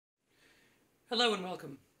Hello and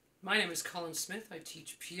welcome. My name is Colin Smith. I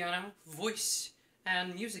teach piano, voice,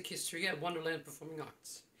 and music history at Wonderland Performing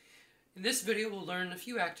Arts. In this video we'll learn a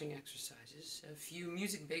few acting exercises, a few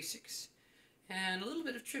music basics, and a little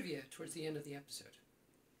bit of trivia towards the end of the episode.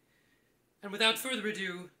 And without further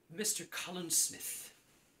ado, Mr. Colin Smith.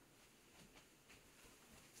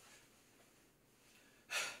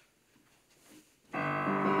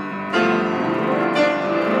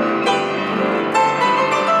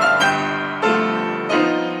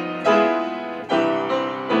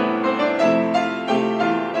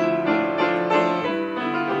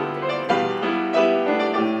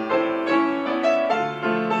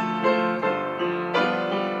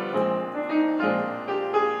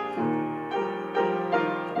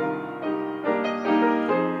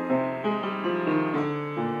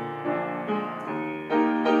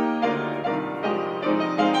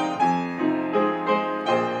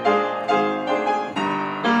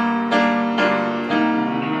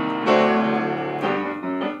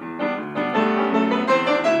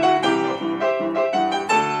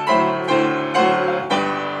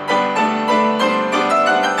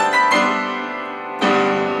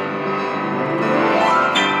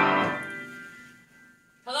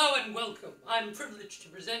 I'm privileged to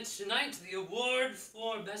present tonight the award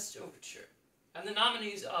for Best Overture, and the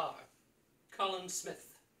nominees are Colin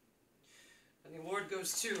Smith, and the award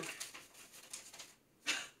goes to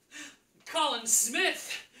Colin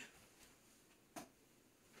Smith!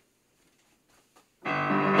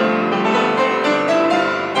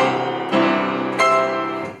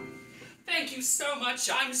 Thank you so much.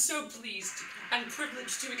 I'm so pleased and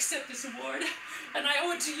privileged to accept this award, and I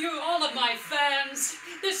owe it to you, all of my fans.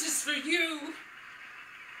 This is for you.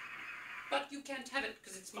 But you can't have it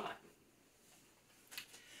because it's mine.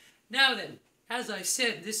 Now then, as I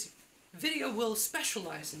said, this video will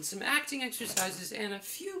specialize in some acting exercises and a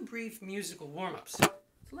few brief musical warm-ups. So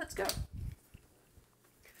let's go.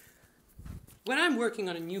 When I'm working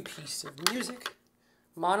on a new piece of music,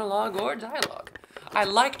 monologue or dialogue, I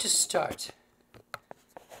like to start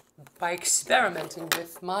by experimenting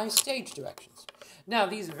with my stage directions. Now,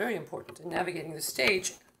 these are very important, and navigating the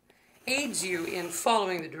stage aids you in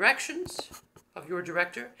following the directions of your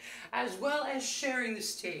director, as well as sharing the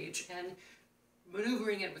stage and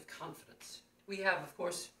maneuvering it with confidence. We have, of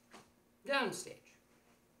course, downstage.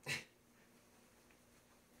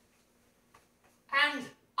 And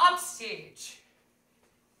upstage.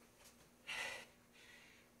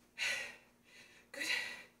 Good.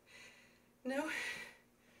 No?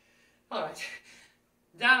 All right.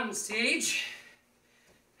 Downstage.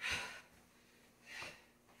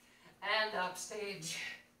 And upstage.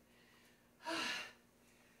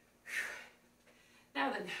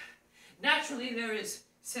 Now then, naturally there is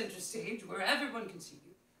center stage where everyone can see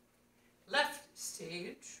you. Left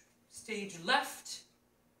stage, stage left,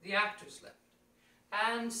 the actor's left.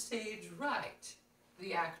 And stage right,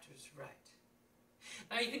 the actor's right.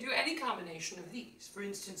 Now you can do any combination of these. For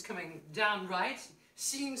instance, coming down right,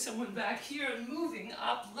 seeing someone back here and moving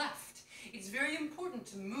up left. It's very important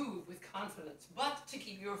to move with confidence, but to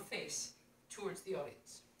keep your face towards the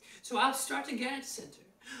audience. So I'll start again at center.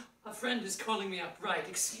 A friend is calling me up right,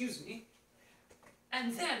 excuse me.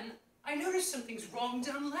 And then I notice something's wrong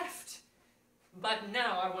down left. But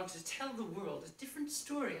now I want to tell the world a different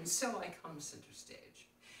story, and so I come center stage.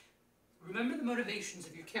 Remember the motivations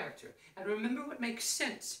of your character, and remember what makes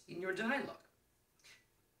sense in your dialogue.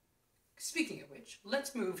 Speaking of which,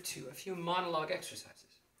 let's move to a few monologue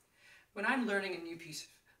exercises. When I'm learning a new piece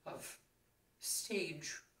of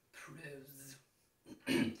stage prose,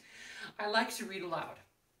 I like to read aloud.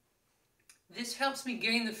 This helps me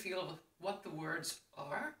gain the feel of what the words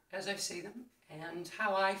are as I say them and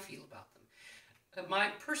how I feel about them. My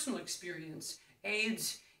personal experience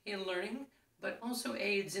aids in learning, but also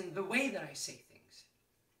aids in the way that I say things.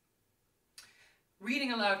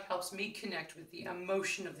 Reading aloud helps me connect with the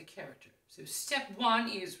emotion of the character. So step 1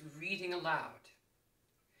 is reading aloud.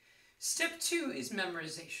 Step 2 is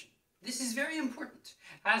memorization. This is very important,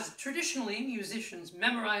 as traditionally musicians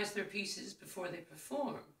memorize their pieces before they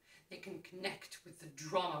perform. They can connect with the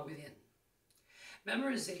drama within.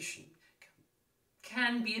 Memorization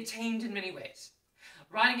can be attained in many ways.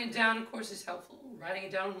 Writing it down, of course, is helpful. Writing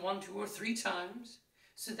it down 1, 2, or 3 times,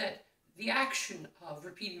 so that the action of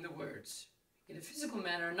repeating the words in a physical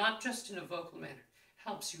manner, not just in a vocal manner,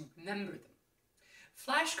 helps you remember them.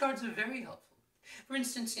 Flashcards are very helpful. For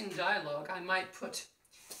instance, in dialogue, I might put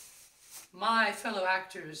my fellow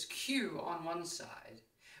actor's cue on one side,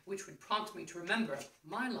 which would prompt me to remember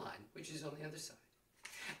my line, which is on the other side.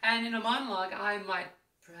 And in a monologue, I might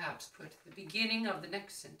perhaps put the beginning of the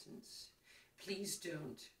next sentence, please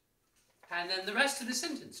don't, And then the rest of the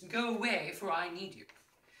sentence, go away for I need you.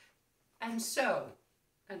 And so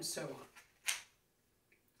on.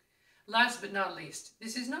 Last but not least,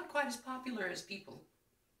 this is not quite as popular as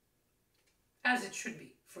it should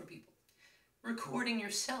be for people. Recording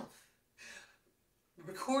yourself.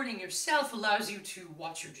 Recording yourself allows you to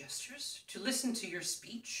watch your gestures, to listen to your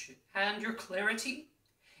speech and your clarity.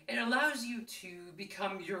 It allows you to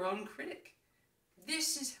become your own critic.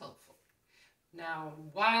 This is helpful. Now,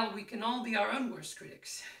 while we can all be our own worst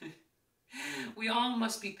critics, we all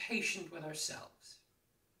must be patient with ourselves.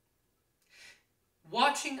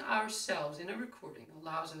 Watching ourselves in a recording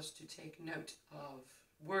allows us to take note of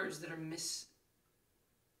words that are misspoken,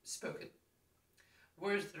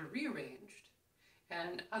 words that are rearranged,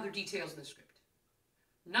 and other details in the script.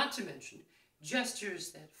 Not to mention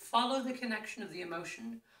gestures that follow the connection of the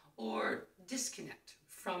emotion or disconnect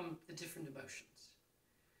from the different emotions.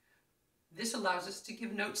 This allows us to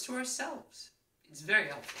give notes to ourselves. It's very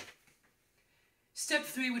helpful. Step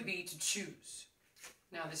 3 would be to choose.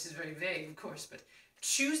 Now, this is very vague, of course, but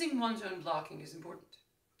choosing one's own blocking is important.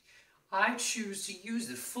 I choose to use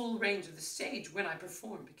the full range of the stage when I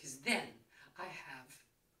perform because then I have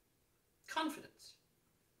confidence.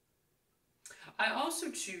 I also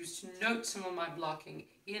choose to note some of my blocking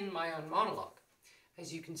in my own monologue.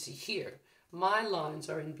 As you can see here, my lines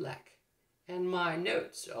are in black and my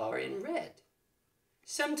notes are in red.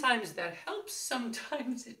 Sometimes that helps,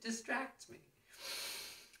 sometimes it distracts me.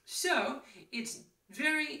 So it's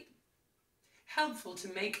very helpful to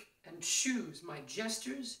make and choose my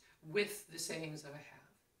gestures with the sayings that I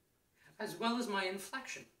have, as well as my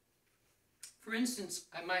inflection. For instance,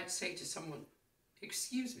 I might say to someone,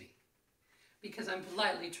 "Excuse me," because I'm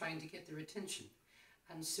politely trying to get their attention,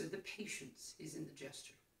 and so the patience is in the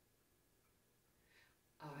gesture.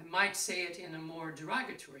 I might say it in a more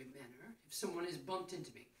derogatory manner if someone has bumped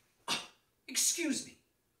into me. "Excuse me."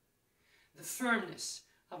 The firmness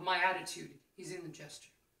of my attitude is in the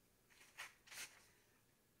gesture.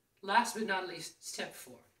 Last but not least, step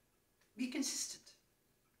 4. Be consistent.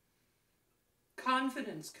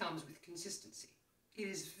 Confidence comes with consistency. It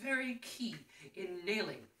is very key in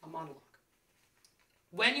nailing a monologue.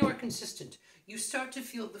 When you are consistent, you start to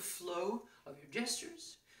feel the flow of your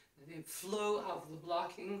gestures, the flow of the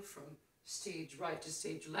blocking from stage right to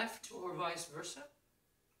stage left or vice versa.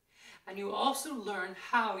 And you also learn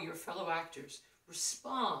how your fellow actors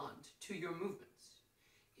respond to your movements.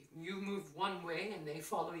 If you move one way and they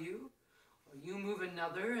follow you, or you move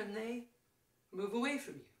another and they move away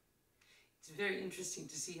from you. It's very interesting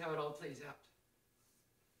to see how it all plays out.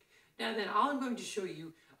 Now then, I'm going to show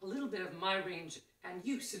you a little bit of my range and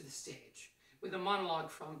use of the stage with a monologue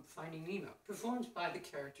from Finding Nemo, performed by the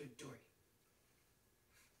character Dory.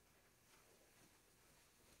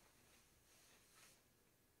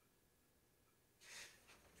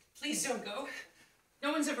 Please don't go.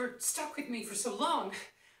 No one's ever stuck with me for so long.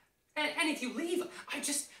 And if you leave,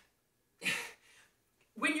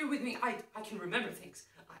 when you're with me, I can remember things.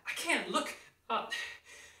 I can. Look,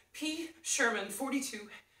 P. Sherman, 42.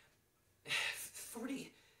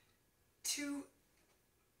 42.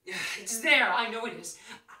 It's there. I know it is.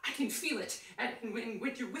 I can feel it. And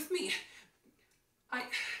when you're with me,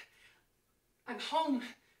 I'm home.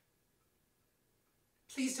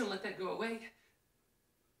 Please don't let that go away.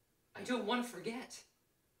 I don't want to forget.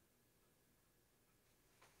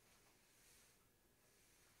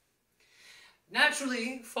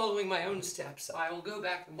 Naturally, following my own steps, I will go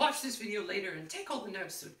back and watch this video later and take all the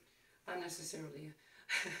notes unnecessarily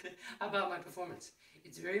about my performance.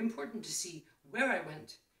 It's very important to see where I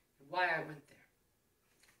went and why I went there.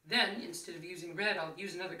 Then, instead of using red, I'll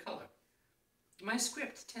use another color. My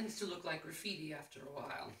script tends to look like graffiti after a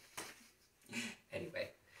while.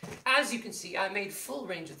 Anyway, as you can see, I made full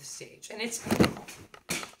range of the stage, and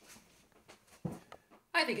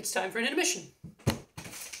I think it's time for an intermission.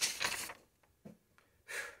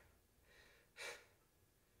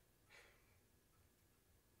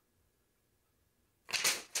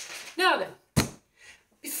 Now then,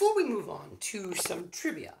 before we move on to some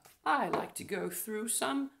trivia, I like to go through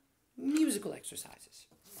some musical exercises.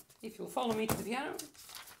 If you'll follow me to the piano.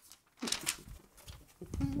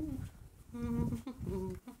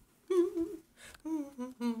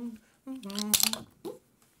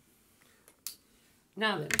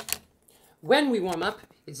 Now then, when we warm up,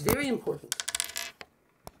 it's very important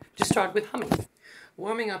to start with humming.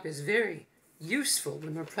 Warming up is very useful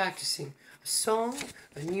when we're practicing a song,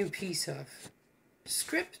 a new piece of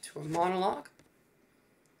script or monologue.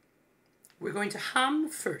 We're going to hum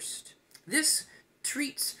first. This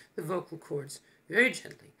treats the vocal cords very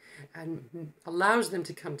gently and allows them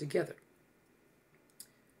to come together.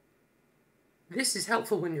 This is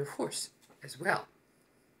helpful when you're hoarse as well.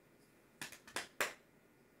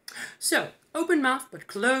 So, open mouth but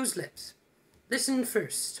closed lips. Listen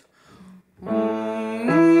first.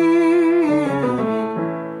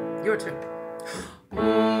 Your turn.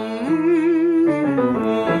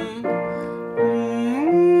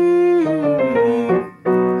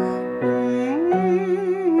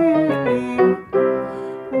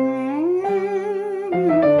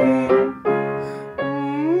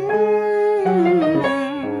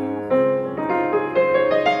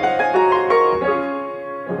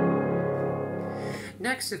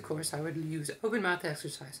 Next, of course, I would use open mouth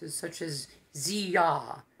exercises such as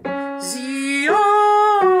Zia. Zia!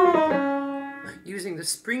 Using the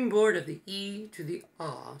springboard of the E to the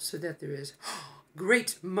Ah so that there is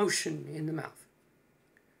great motion in the mouth.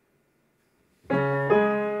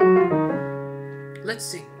 Let's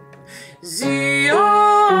sing. Zia!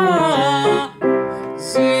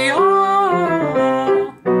 Zia!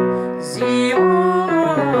 Zia!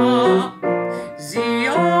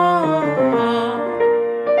 Zia!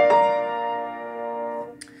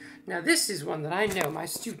 Now this is one that I know my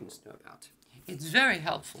students know about. It's very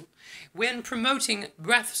helpful when promoting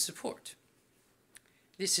breath support.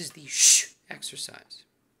 This is the shh exercise.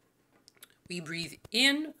 We breathe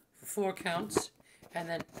in for 4 counts and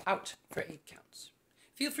then out for 8 counts.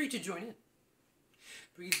 Feel free to join in.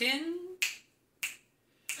 Breathe in.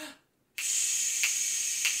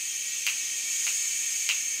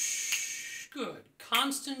 Good.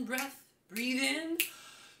 Constant breath. Breathe in.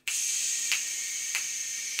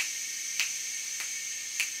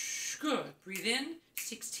 Good. Breathe in.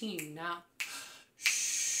 16 now.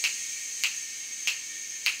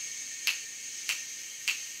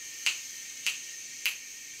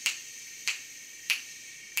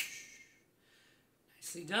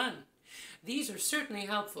 Nicely done. These are certainly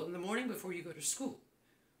helpful in the morning before you go to school.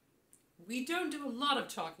 We don't do a lot of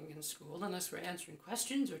talking in school unless we're answering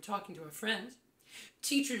questions or talking to our friends.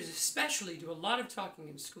 Teachers especially do a lot of talking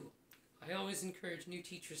in school. I always encourage new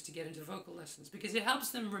teachers to get into vocal lessons because it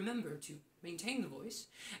helps them remember to maintain the voice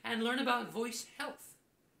and learn about voice health.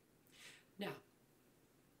 Now,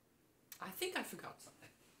 I think I forgot something.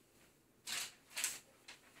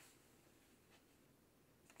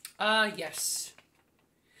 Yes.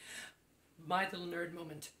 My little nerd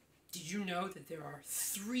moment. Did you know that there are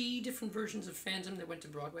 3 different versions of Phantom that went to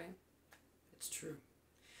Broadway? It's true.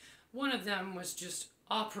 One of them was just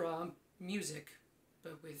opera music,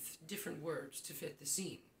 but with different words to fit the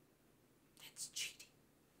scene. That's cheating.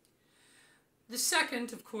 The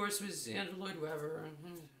second, of course, was Andrew Lloyd Webber.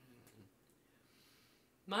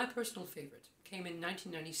 My personal favorite came in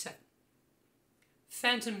 1997.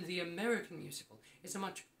 Phantom, the American musical, is a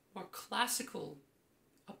much more classical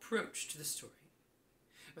approach to the story,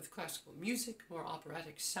 with classical music, more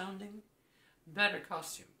operatic sounding, better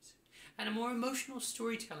costumes, and a more emotional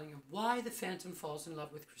storytelling of why the Phantom falls in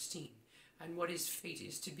love with Christine and what his fate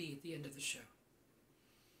is to be at the end of the show.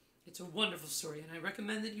 It's a wonderful story, and I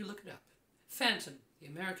recommend that you look it up. Phantom, the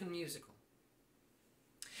American musical.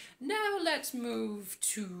 Now let's move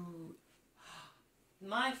to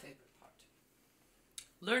my favorite part,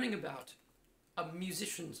 learning about a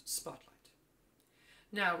musician's spotlight.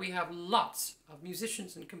 Now, we have lots of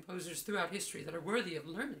musicians and composers throughout history that are worthy of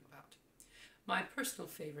learning about. My personal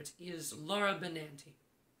favorite is Laura Benanti.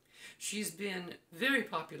 She's been very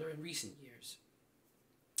popular in recent years.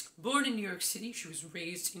 Born in New York City, she was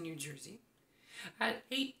raised in New Jersey. At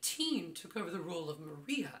 18, took over the role of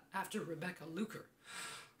Maria after Rebecca Luker.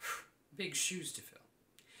 Big shoes to fill.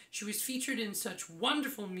 She was featured in such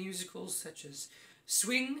wonderful musicals such as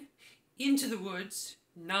Swing, Into the Woods,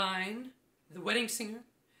 9, The Wedding Singer,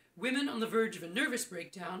 Women on the Verge of a Nervous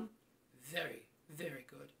Breakdown, very, very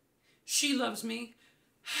good, She Loves Me,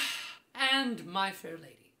 and My Fair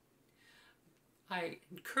Lady. I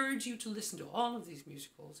encourage you to listen to all of these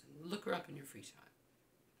musicals and look her up in your free time.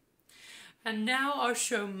 And now our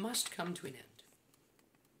show must come to an end.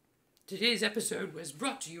 Today's episode was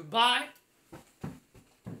brought to you by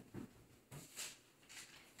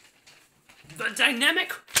the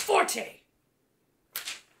Dynamic Forte.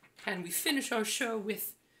 And we finish our show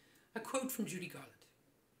with a quote from Judy Garland.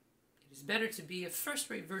 It is better to be a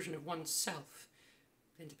first-rate version of oneself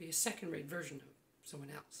than to be a second-rate version of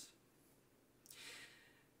someone else.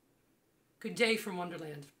 Good day from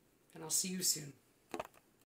Wonderland, and I'll see you soon.